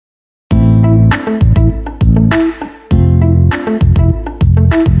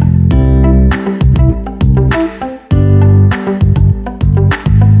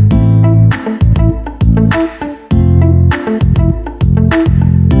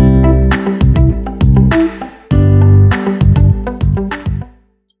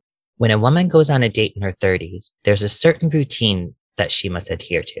When a woman goes on a date in her 30s, there's a certain routine that she must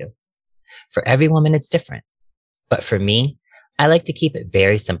adhere to. For every woman, it's different. But for me, I like to keep it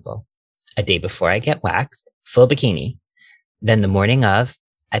very simple. A day before I get waxed, full bikini. Then the morning of,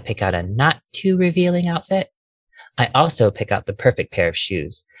 I pick out a not too revealing outfit. I also pick out the perfect pair of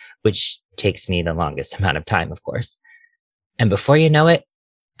shoes, which takes me the longest amount of time, of course. And before you know it,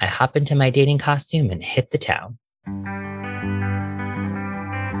 I hop into my dating costume and hit the town.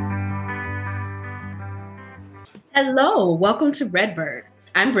 Hello, welcome to Redbird.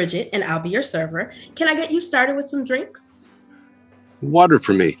 I'm Bridget and I'll be your server. Can I get you started with some drinks? Water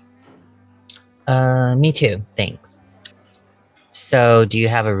for me. Me too, thanks. So, do you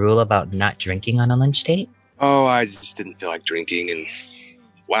have a rule about not drinking on a lunch date? Oh, I just didn't feel like drinking, and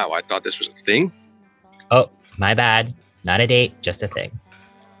wow, I thought this was a thing. Oh, my bad. Not a date, just a thing.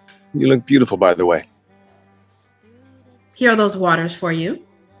 You look beautiful, by the way. Here are those waters for you.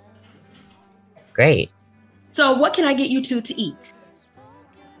 Great. So what can I get you two to eat?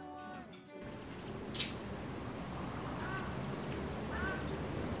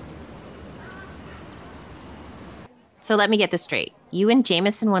 So let me get this straight. You and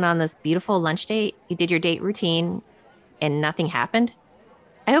Jameson went on this beautiful lunch date. You did your date routine and nothing happened?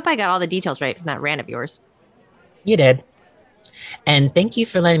 I hope I got all the details right from that rant of yours. You did. And thank you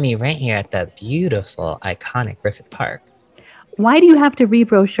for letting me rant here at the beautiful, iconic Griffith Park. Why do you have to read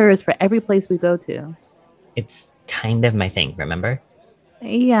brochures for every place we go to? It's kind of my thing, remember?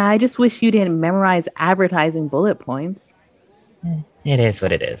 Yeah, I just wish you didn't memorize advertising bullet points. It is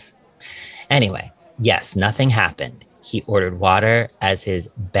what it is. Anyway, yes, nothing happened. He ordered water as his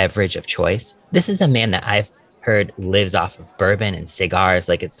beverage of choice. This is a man that I've heard lives off of bourbon and cigars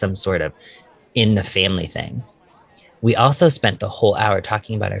like it's some sort of in the family thing. We also spent the whole hour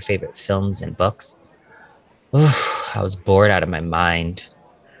talking about our favorite films and books. Oof, I was bored out of my mind.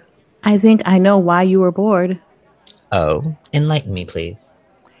 I think I know why you were bored. Oh, enlighten me, please.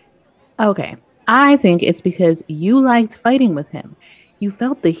 Okay, I think it's because you liked fighting with him. You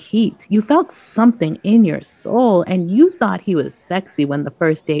felt the heat. You felt something in your soul, and you thought he was sexy when the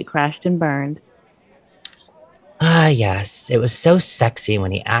first date crashed and burned. Ah, yes. It was so sexy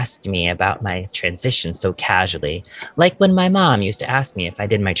when he asked me about my transition so casually, like when my mom used to ask me if I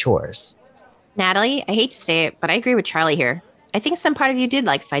did my chores. Natalie, I hate to say it, but I agree with Charli here. I think some part of you did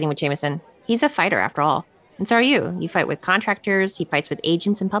like fighting with Jameson. He's a fighter after all. And so are you. You fight with contractors, he fights with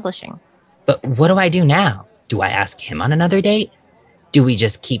agents and publishing. But what do I do now? Do I ask him on another date? Do we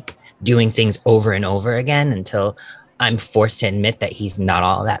just keep doing things over and over again until I'm forced to admit that he's not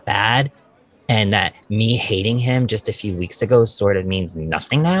all that bad? And that me hating him just a few weeks ago sort of means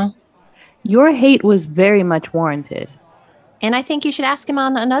nothing now? Your hate was very much warranted. And I think you should ask him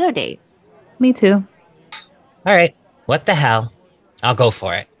on another date. Me too. All right, what the hell? I'll go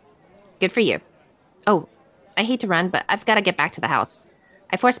for it. Good for you. Oh, I hate to run, but I've got to get back to the house.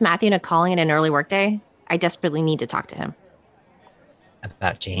 I forced Matthew into calling it an early workday. I desperately need to talk to him.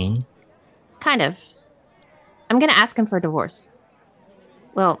 About Jane? Kind of. I'm going to ask him for a divorce.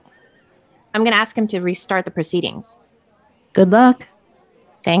 Well, I'm going to ask him to restart the proceedings. Good luck.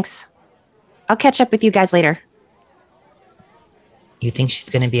 Thanks. I'll catch up with you guys later. You think she's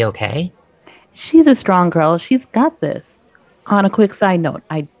going to be okay? She's a strong girl. She's got this. On a quick side note,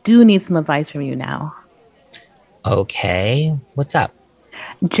 I do need some advice from you now. Okay, what's up?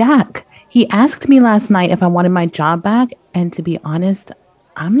 Jack, he asked me last night if I wanted my job back, and to be honest,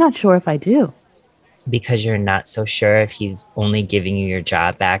 I'm not sure if I do. Because you're not so sure if he's only giving you your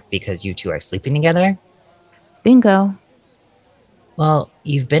job back because you two are sleeping together? Bingo. Well,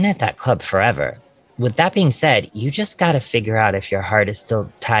 you've been at that club forever. With that being said, you just gotta figure out if your heart is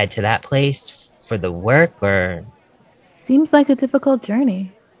still tied to that place for the work or... Seems like a difficult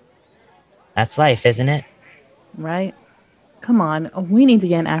journey. That's life, isn't it? Right? Come on, we need to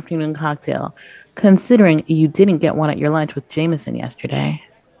get an afternoon cocktail, considering you didn't get one at your lunch with Jameson yesterday.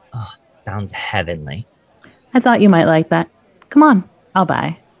 Oh, sounds heavenly. I thought you might like that. Come on, I'll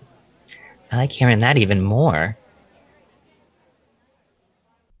buy. I like hearing that even more.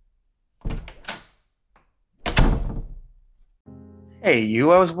 Hey,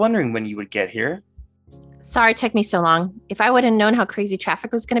 I was wondering when you would get here. Sorry it took me so long. If I would have known how crazy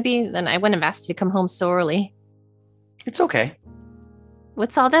traffic was going to be, then I wouldn't have asked you to come home so early. It's okay.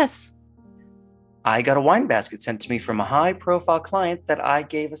 What's all this? I got a wine basket sent to me from a high-profile client that I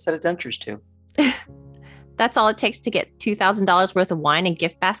gave a set of dentures to. That's all it takes to get $2,000 worth of wine in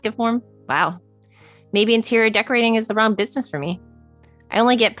gift basket form? Wow. Maybe interior decorating is the wrong business for me. I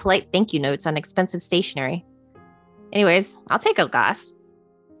only get polite thank you notes on expensive stationery. Anyways, I'll take a glass.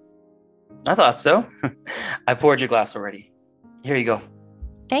 I thought so. I poured your glass already. Here you go.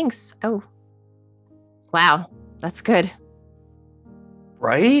 Thanks. Oh. Wow, that's good.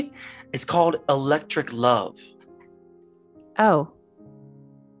 Right? It's called Electric Love. Oh.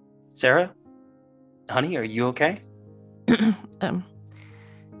 Sara? Honey, are you okay?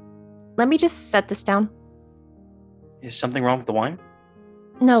 Let me just set this down. Is something wrong with the wine?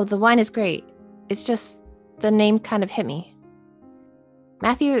 No, the wine is great. It's just the name kind of hit me.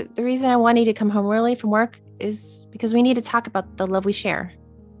 Matthew, the reason I wanted to come home early from work is because we need to talk about the love we share.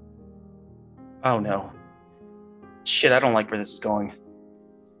 Oh no. Shit, I don't like where this is going.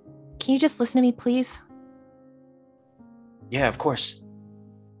 Can you just listen to me, please? Yeah, of course.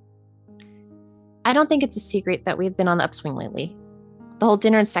 I don't think it's a secret that we've been on the upswing lately. The whole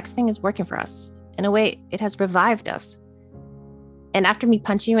dinner and sex thing is working for us. In a way, it has revived us. And after me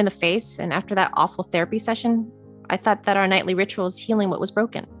punching you in the face, and after that awful therapy session, I thought that our nightly ritual was healing what was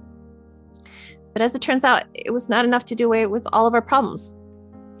broken. But as it turns out, it was not enough to do away with all of our problems.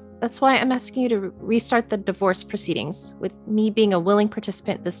 That's why I'm asking you to restart the divorce proceedings, with me being a willing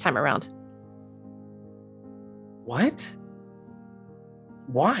participant this time around. What?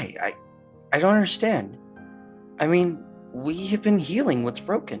 Why? I don't understand. I mean, we have been healing what's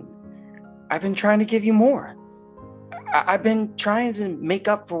broken. I've been trying to give you more. I've been trying to make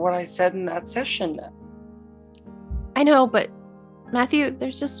up for what I said in that session. I know, but Matthew,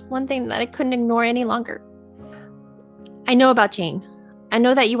 there's just one thing that I couldn't ignore any longer. I know about Jane. I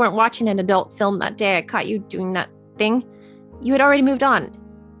know that you weren't watching an adult film that day I caught you doing that thing. You had already moved on.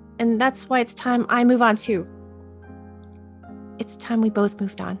 And that's why it's time I move on too. It's time we both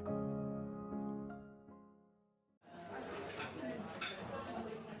moved on.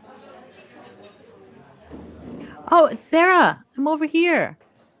 Oh, Sara, I'm over here.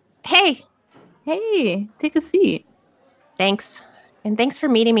 Hey! Hey, take a seat. Thanks. And thanks for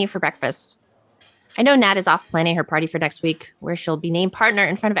meeting me for breakfast. I know Nat is off planning her party for next week, where she'll be named partner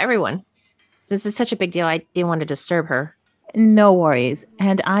in front of everyone. Since it's such a big deal, I didn't want to disturb her. No worries.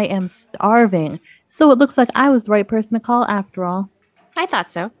 And I am starving. So it looks like I was the right person to call after all. I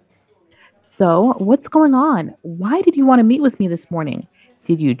thought so. So, what's going on? Why did you want to meet with me this morning?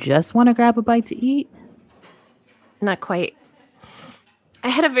 Did you just want to grab a bite to eat? Not quite. I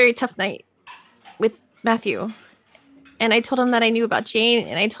had a very tough night with Matthew. And I told him that I knew about Jane,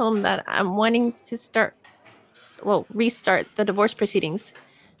 and I told him that I'm wanting to restart the divorce proceedings.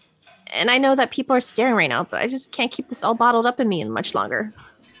 And I know that people are staring right now, but I just can't keep this all bottled up in me much longer.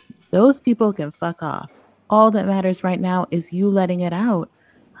 Those people can fuck off. All that matters right now is you letting it out.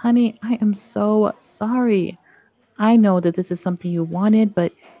 Honey, I am so sorry. I know that this is something you wanted,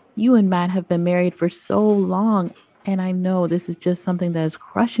 but you and Matt have been married for so long, and I know this is just something that is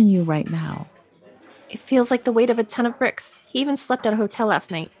crushing you right now. It feels like the weight of a ton of bricks. He even slept at a hotel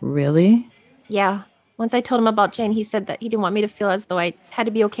last night. Really? Yeah. Once I told him about Jane, he said that he didn't want me to feel as though I had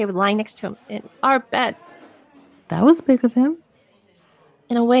to be okay with lying next to him in our bed. That was big of him.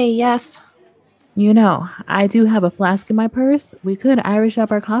 In a way, yes. You know, I do have a flask in my purse. We could Irish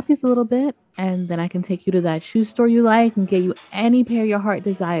up our coffees a little bit, and then I can take you to that shoe store you like and get you any pair your heart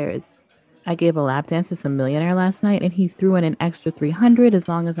desires. I gave a lap dance to some millionaire last night, and he threw in an extra $300 as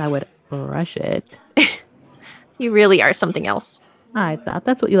long as I would brush it. You really are something else. I thought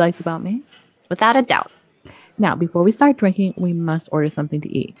that's what you liked about me. Without a doubt. Now, before we start drinking, we must order something to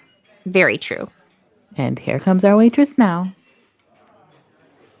eat. Very true. And here comes our waitress now.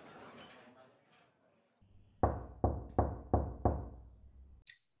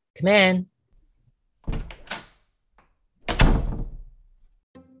 Come in.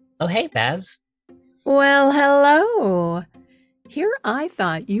 Oh, hey, Bev. Well, hello. Here I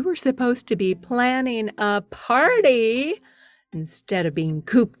thought you were supposed to be planning a party instead of being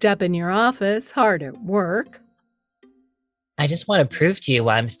cooped up in your office, hard at work. I just want to prove to you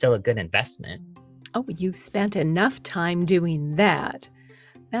why I'm still a good investment. Oh, you spent enough time doing that.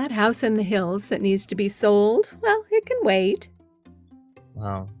 That house in the hills that needs to be sold, well, it can wait.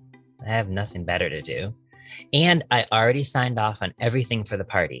 Well, I have nothing better to do. And I already signed off on everything for the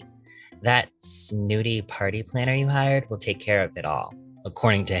party. That snooty party planner you hired will take care of it all,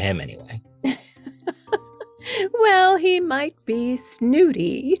 according to him anyway. Well, he might be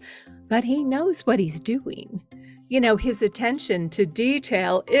snooty, but he knows what he's doing. You know, his attention to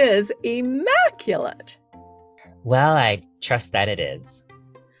detail is immaculate. Well, I trust that it is.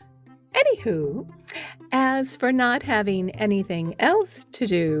 Anywho, as for not having anything else to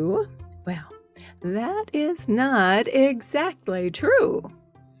do, well, that is not exactly true.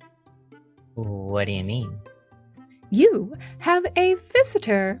 What do you mean? You have a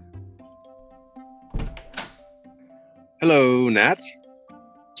visitor. Hello, Nat.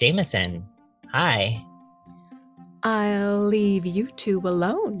 Jameson. Hi. I'll leave you two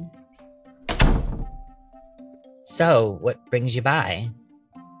alone. So, what brings you by?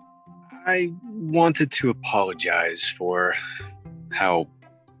 I wanted to apologize for how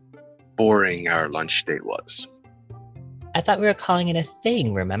boring our lunch date was. I thought we were calling it a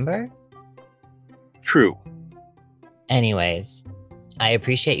thing, remember? True. Anyways, I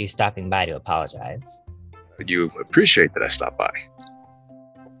appreciate you stopping by to apologize. You appreciate that I stopped by.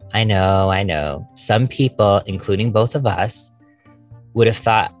 I know. Some people, including both of us, would have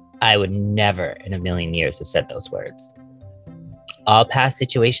thought I would never in a million years have said those words. All past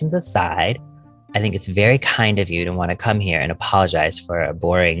situations aside, I think it's very kind of you to want to come here and apologize for a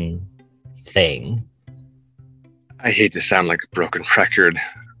boring thing. I hate to sound like a broken record,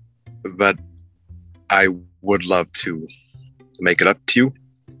 but I would love to make it up to you.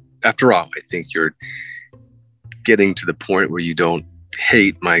 After all, I think you're getting to the point where you don't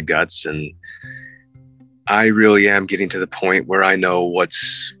hate my guts, and I really am getting to the point where I know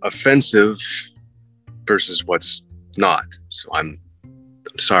what's offensive versus what's not. So I'm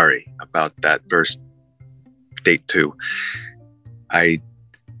sorry about that first date too. I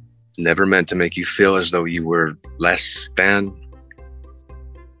never meant to make you feel as though you were less than.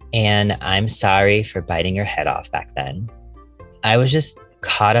 And I'm sorry for biting your head off back then. I was just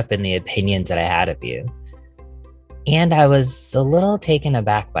caught up in the opinions that I had of you. And I was a little taken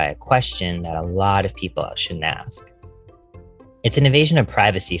aback by a question that a lot of people shouldn't ask. It's an invasion of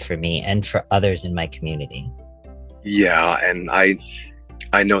privacy for me and for others in my community. Yeah, and I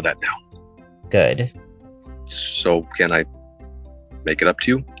know that now. Good. So can I make it up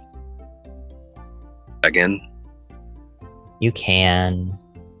to you? Again? You can.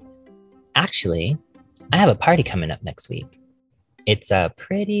 Actually, I have a party coming up next week. It's a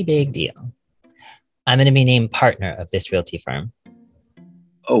pretty big deal. I'm going to be named partner of this realty firm.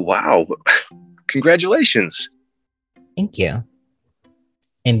 Oh, wow. Congratulations. Thank you.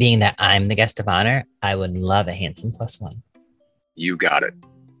 And being that I'm the guest of honor, I would love a handsome +1. You got it.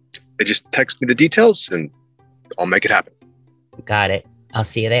 Just text me the details and I'll make it happen. Got it. I'll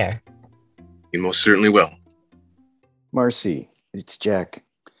see you there. You most certainly will. Marcy, it's Jack.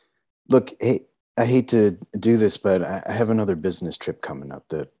 Look, hey, I hate to do this, but I have another business trip coming up.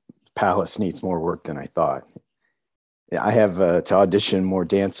 The palace needs more work than I thought. I have to audition more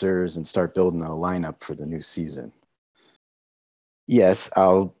dancers and start building a lineup for the new season. Yes,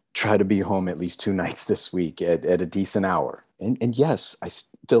 I'll try to be home at least 2 nights this week at a decent hour. And yes, I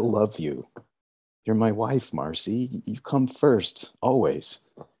still love you. You're my wife, Marcy. You come first, always.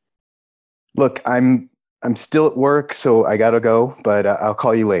 Look, I'm still at work, so I gotta go, but I'll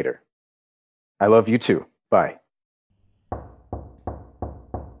call you later. I love you too. Bye.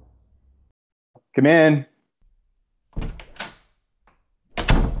 Come in.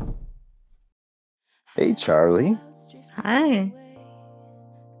 Hey, Charli. Hi.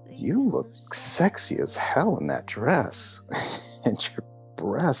 You look sexy as hell in that dress. And your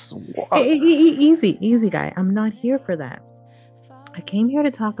breasts. Wow. Hey, easy, guy. I'm not here for that. I came here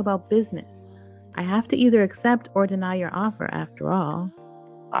to talk about business. I have to either accept or deny your offer after all.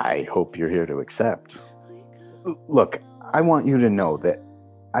 I hope you're here to accept. Look, I want you to know that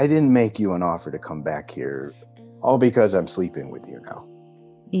I didn't make you an offer to come back here all because I'm sleeping with you now.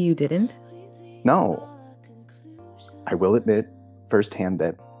 You didn't? No. I will admit firsthand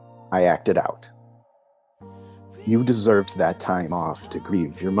that I acted out. You deserved that time off to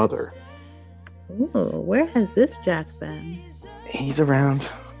grieve your mother. Ooh, where has this Jack been? He's around,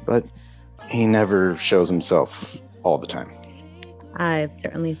 but he never shows himself all the time. I've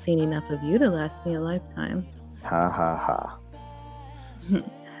certainly seen enough of you to last me a lifetime. Ha ha ha.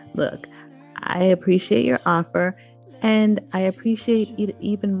 Look, I appreciate your offer, and I appreciate it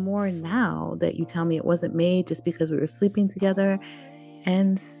even more now that you tell me it wasn't made just because we were sleeping together,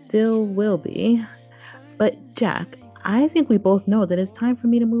 and still will be. But Jack, I think we both know that it's time for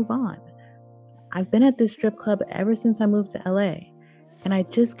me to move on. I've been at this strip club ever since I moved to LA, and I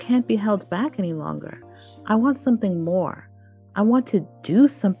just can't be held back any longer. I want something more. I want to do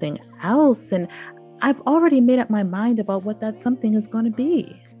something else, and I've already made up my mind about what that something is going to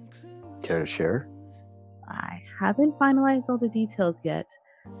be. Care to share? I haven't finalized all the details yet,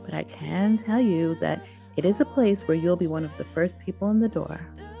 but I can tell you that it is a place where you'll be one of the first people in the door.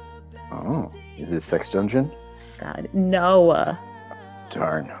 Oh, is it Sex Dungeon? God, no.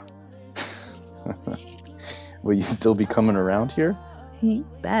 Darn. Will you still be coming around here? You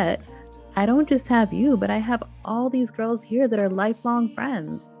bet. I don't just have you, but I have all these girls here that are lifelong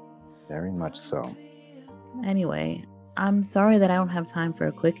friends. Very much so. Anyway, I'm sorry that I don't have time for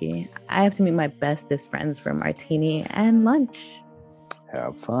a quickie. I have to meet my bestest friends for a martini and lunch.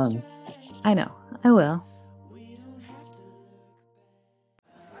 Have fun. I know, I will.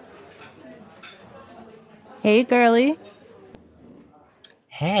 Hey, girly.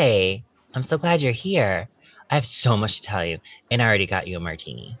 Hey, I'm so glad you're here. I have so much to tell you, and I already got you a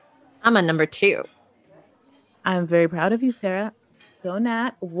martini. I'm a number 2. I'm very proud of you, Sara. So,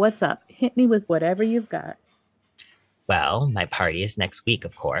 Nat, what's up? Hit me with whatever you've got. Well, my party is next week,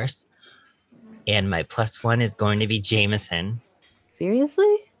 of course, and my +1 is going to be Jameson.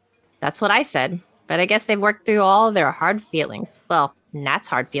 Seriously? That's what I said. But I guess they've worked through all their hard feelings. Well, Nat's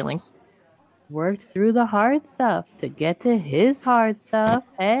hard feelings. Worked through the hard stuff to get to his hard stuff.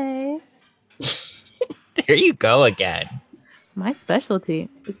 Hey. There you go again. My specialty.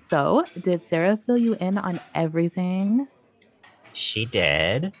 So, did Sara fill you in on everything? She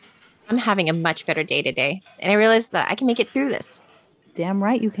did. I'm having a much better day today, and I realized that I can make it through this. Damn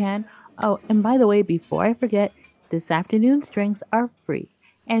right you can. Oh, and by the way, before I forget, this afternoon's drinks are free.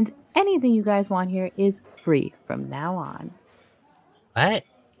 And anything you guys want here is free from now on. What?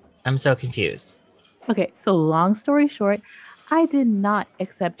 I'm so confused. Okay, so long story short, I did not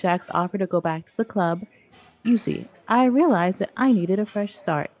accept Jack's offer to go back to the club. You see, I realized that I needed a fresh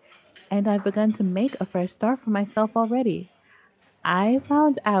start, and I've begun to make a fresh start for myself already. I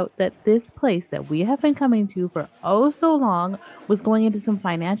found out that this place that we have been coming to for oh so long was going into some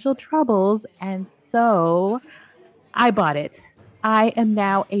financial troubles, and so I bought it. I am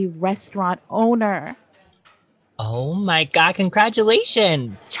now a restaurant owner. Oh my God,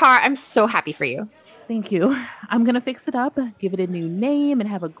 congratulations. Char, I'm so happy for you. Thank you. I'm going to fix it up, give it a new name, and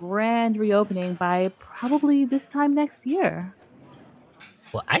have a grand reopening by probably this time next year.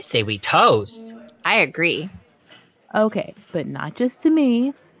 Well, I say we toast. I agree. Okay, but not just to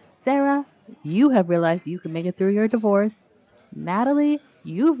me. Sara, you have realized you can make it through your divorce. Natalie,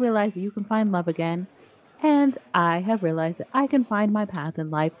 you've realized that you can find love again. And I have realized that I can find my path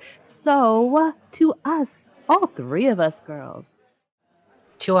in life. So, to us, all 3 of us girls.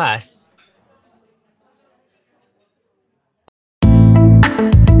 To us.